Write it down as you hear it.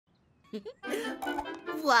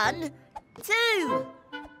1, 2.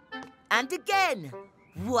 And again.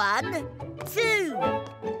 1, 2.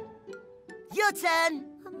 Your turn.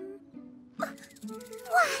 1.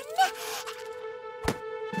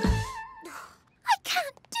 I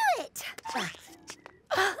can't do it.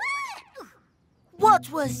 What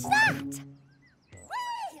was that?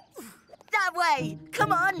 That way.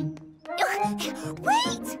 Come on.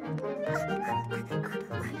 Wait!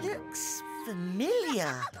 Looks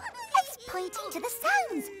familiar. It's pointing to the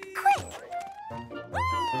sounds. Quick!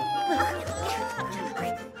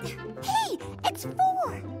 Hey, it's 4.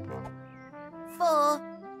 4.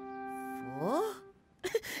 4?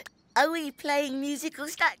 Are we playing musical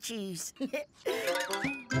statues? A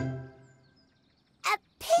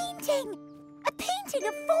painting! A painting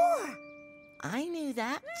of 4. I knew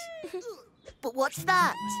that. But what's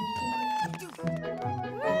that?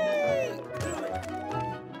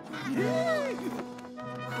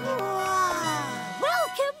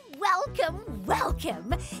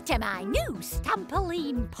 Welcome to my new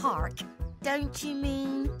Stampoline Park. Don't you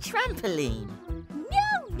mean trampoline?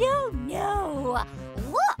 No.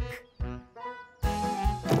 Look!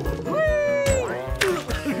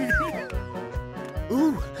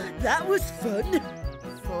 Ooh, that was fun.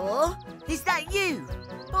 4? Is that you?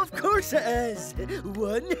 Of course it is.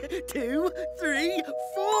 1, 2, 3,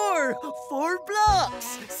 4. 4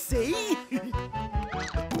 blocks. See?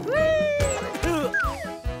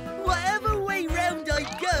 Whatever way round I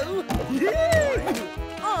go,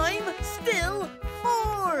 I'm still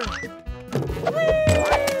 4.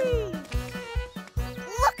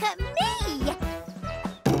 Look at me!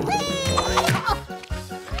 Whee! Oh,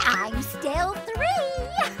 I'm still 3.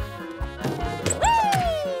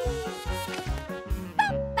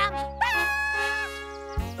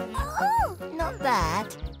 Not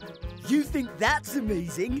bad. You think that's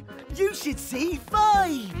amazing? You should see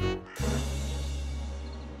 5.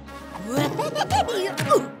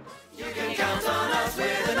 You can count on us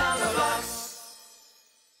with the Numberblocks.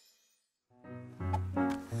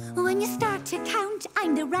 When you start to count,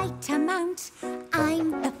 I'm the right amount.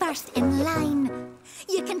 I'm the first in line.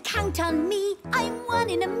 You can count on me. I'm 1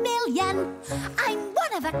 in a million. I'm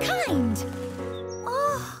one of a kind.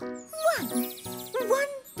 Oh, 1. 1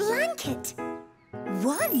 blanket.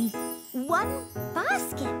 1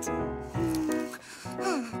 basket.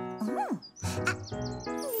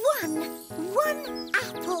 1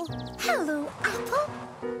 apple. Hello, apple.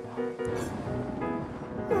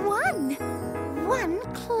 1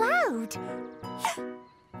 cloud.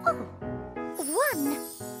 Oh,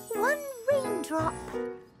 1 raindrop.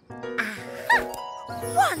 Aha!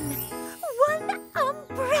 1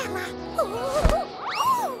 umbrella.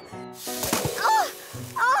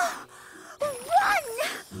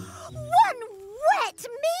 One wet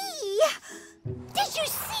me. Did you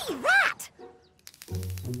see that?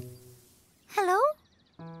 Hello?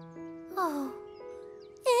 Oh,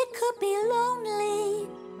 it could be lonely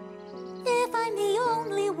if I'm the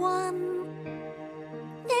only one.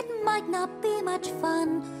 It might not be much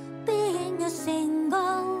fun being a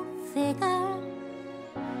single figure.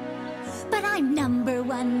 But I'm number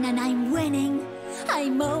 1 and I'm winning.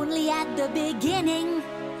 I'm only at the beginning.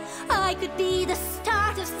 I could be the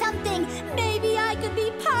start of something. Maybe I could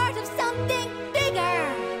be part of something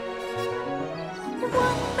bigger. 1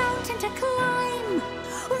 mountain to climb,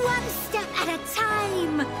 1 step at a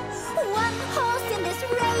time. 1 horse in this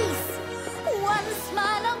race, 1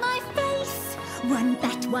 smile on my face. 1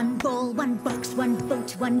 bat, 1 ball, 1 box, 1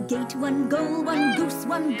 boat, 1 gate, 1 goal, 1 goose,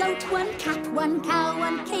 1 goat, 1 cat, 1 cow,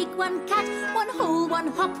 1 cake, 1 cat, 1 hole, 1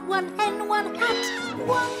 hop, 1 hen, 1 hat. 1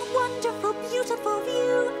 wonderful, beautiful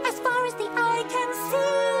view as far as the eye can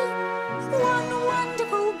see. 1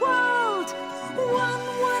 wonderful world, 1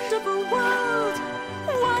 wonderful world.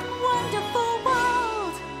 1 wonderful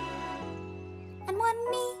world. And 1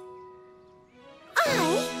 me. I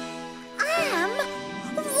am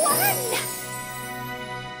 1.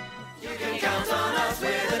 You can count on us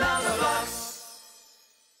with the Numberblocks.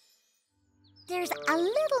 There's a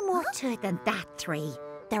little more to it than that, 3.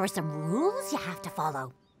 There are some rules you have to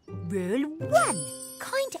follow. Rule 1.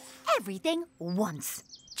 Count everything once.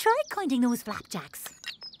 Try counting those flapjacks.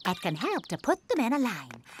 It can help to put them in a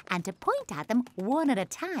line and to point at them 1 at a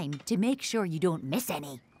time to make sure you don't miss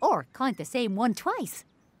any. Or count the same one twice.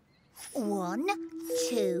 1,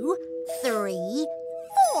 2, 3,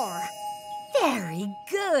 4. Very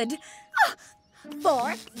good.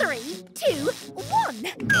 4, 3, 2,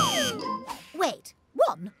 1. Wait,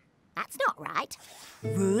 1? That's not right.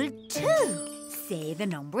 Rule 2. Say the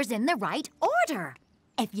numbers in the right order.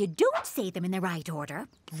 If you don't say them in the right order,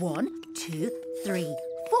 1, 2, 3,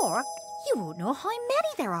 4, you won't know how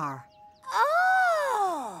many there are.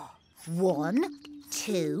 1,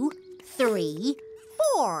 2, 3,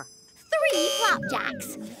 4. 3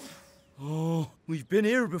 flapjacks. Oh, we've been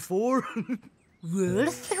here before. Rule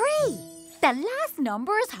 3. The last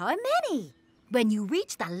number is how many? When you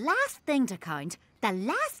reach the last thing to count, the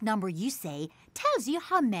last number you say tells you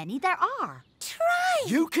how many there are. Try!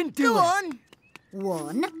 You can do it. Go on.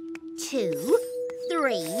 1, 2,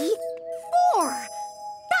 3, 4.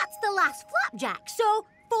 That's the last flapjack, so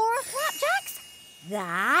 4 flapjacks?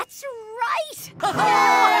 That's right! Oh,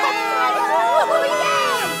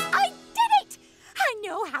 yes! I did it! I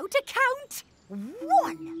know how to count.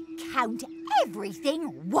 1. Count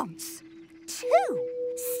everything once. 2.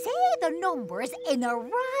 Say the numbers in the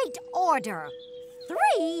right order.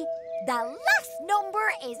 3. The last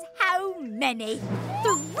number is how many.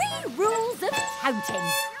 3 rules of counting.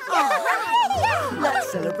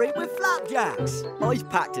 Let's celebrate with flapjacks. I've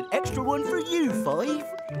packed an extra one for you, 5.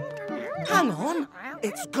 Hang on,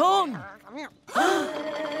 it's gone.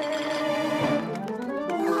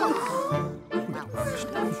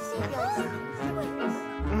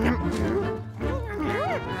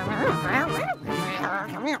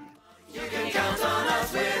 You can count on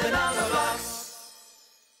us with the Numberblocks.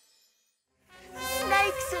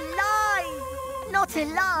 Snakes alive! Not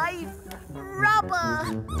alive! Rubber!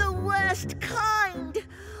 The worst kind!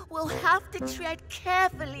 We'll have to tread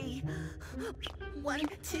carefully. 1,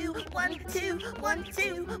 2, 1, 2, 1,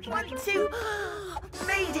 2, 1, 2.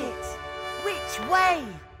 Made it! Which way?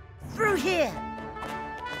 Through here.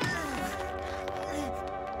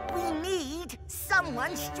 We need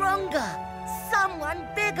someone stronger, someone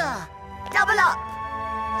bigger. Double up.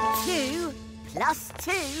 2 plus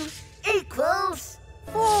 2 equals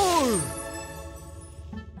 4.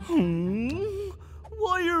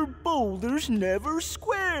 Why are boulders never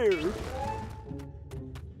square?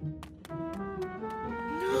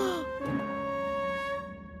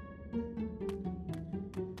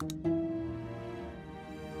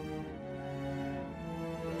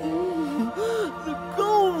 The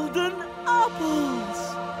golden apples!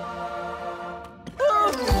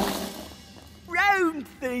 Oh, round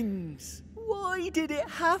things! Why did it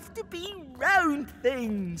have to be round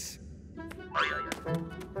things?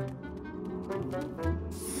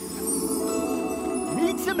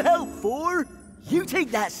 Need some help, 4? You take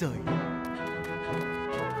that side.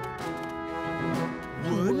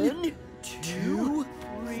 1, 2,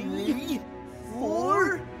 3,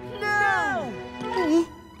 4, now!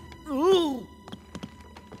 Oh.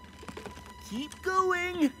 Keep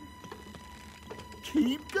going.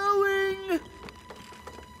 Keep going.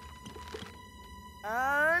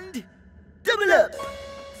 And double up.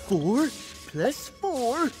 4 plus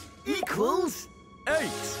 4 equals 8.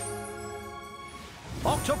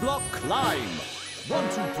 Octoblock climb. 1, 2,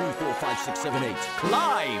 3, 4, 5, 6, 7, 8.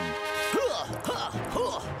 Climb.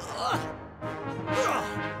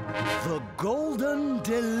 The golden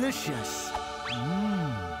delicious.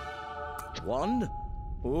 1.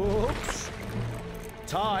 Oops.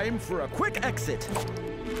 Time for a quick exit.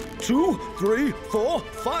 2, 3, 4,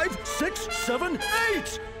 5, 6, 7,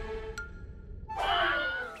 8.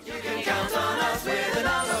 You can count on us with the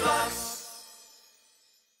Numberblocks.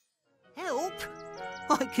 Help!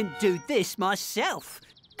 I can do this myself.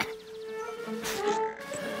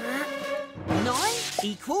 9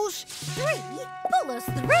 equals 3 plus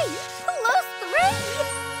 3 plus 3.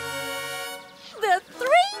 The 3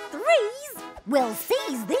 threes will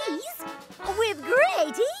seize these with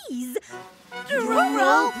great ease. Drum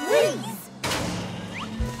roll, please.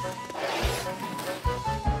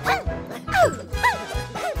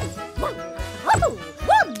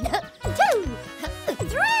 1, 2,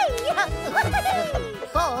 3,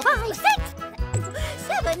 4, 5, 6,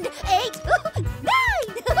 7, 8, 9.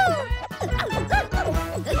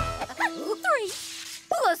 3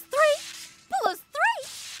 plus 3 plus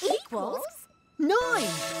 3 equals 9.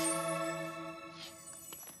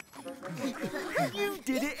 You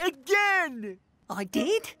did it again! I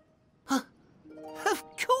did? Of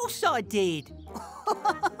course I did.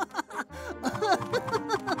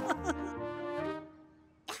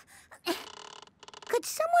 Could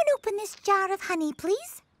someone open this jar of honey,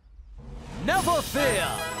 please? Never fear.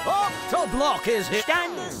 Octoblock is here.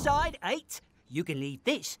 Stand aside, 8. You can leave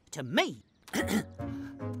this to me.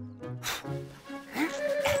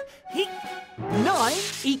 9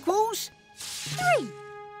 equals 3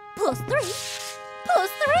 plus 3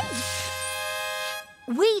 plus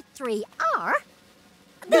 3. We 3 are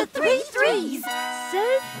the 3 threes.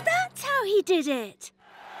 So that's how he did it.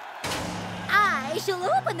 I shall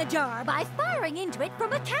open the jar by firing into it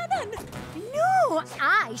from a cannon. No,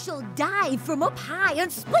 I shall dive from up high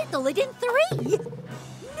and split the lid in 3.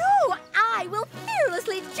 No, I will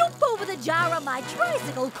fearlessly jump over my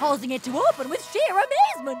tricycle, causing it to open with sheer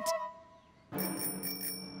amazement.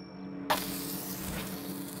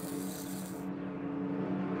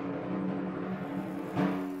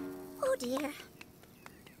 Oh dear.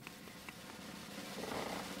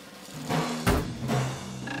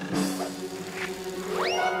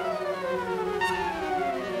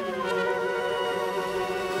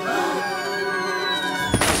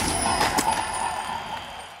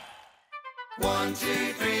 One,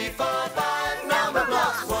 two, three, four, five. Number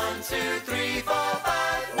blocks. 1, 2, 3, 4,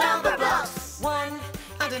 5. Number blocks. 1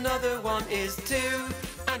 and another one is 2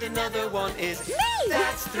 and another one is me.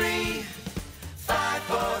 That's 3. 5,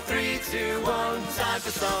 4, 3, 2, 1. Time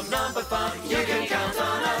for some number fun. You can count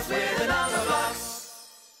on us with the number blocks.